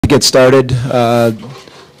get started,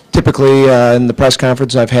 typically in the press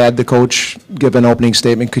conference I've had the coach give an opening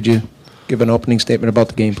statement. Could you give an opening statement about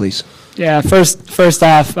the game, please? Yeah, first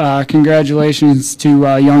off, congratulations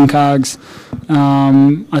to Young Coggs.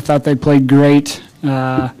 I thought they played great.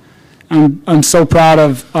 I'm so proud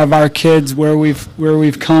of our kids where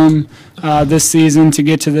we've come this season to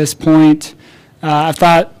get to this point. I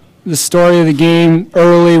thought the story of the game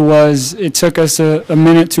early was it took us a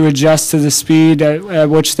minute to adjust to the speed at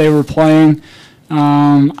which they were playing.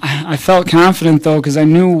 I felt confident, though, because I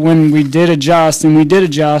knew when we did adjust, and we did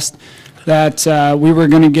adjust, that we were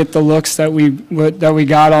going to get the looks that we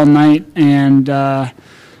got all night. And,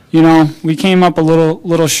 you know, we came up a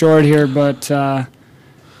little short here, but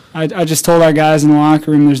I just told our guys in the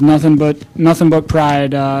locker room there's nothing but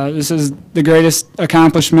pride. This is the greatest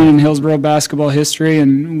accomplishment in Hillsboro basketball history,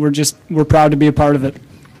 and we're proud to be a part of it.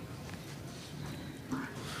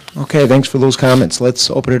 Okay, thanks for those comments.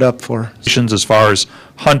 Let's open it up for as far as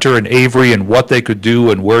Hunter and Avery and what they could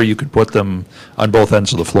do and where you could put them on both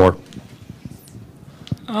ends of the floor.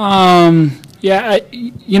 Yeah,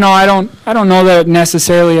 you know, I don't know that it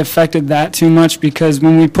necessarily affected that too much, because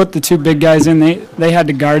when we put the two big guys in, they had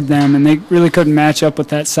to guard them, and they really couldn't match up with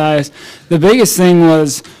that size. The biggest thing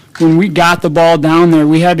was when we got the ball down there,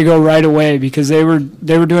 we had to go right away, because they were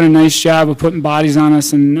doing a nice job of putting bodies on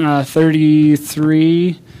us. And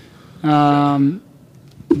 33,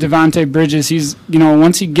 Devontae Bridges, he's, you know,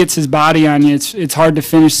 once he gets his body on you, it's hard to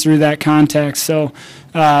finish through that contact. So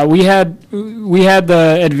we had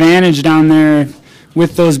the advantage down there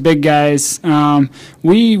with those big guys.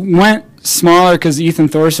 We went smaller because Ethan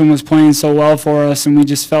Thorson was playing so well for us, and we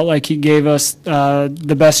just felt like he gave us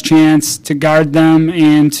the best chance to guard them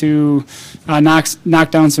and to knock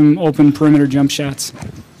down some open perimeter jump shots.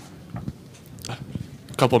 A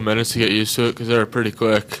couple minutes to get used to it because they were pretty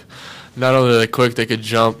quick. Not only are they quick, they could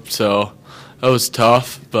jump, so that was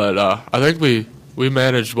tough. But I think we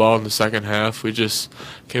managed well in the second half. We just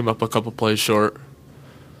came up a couple plays short.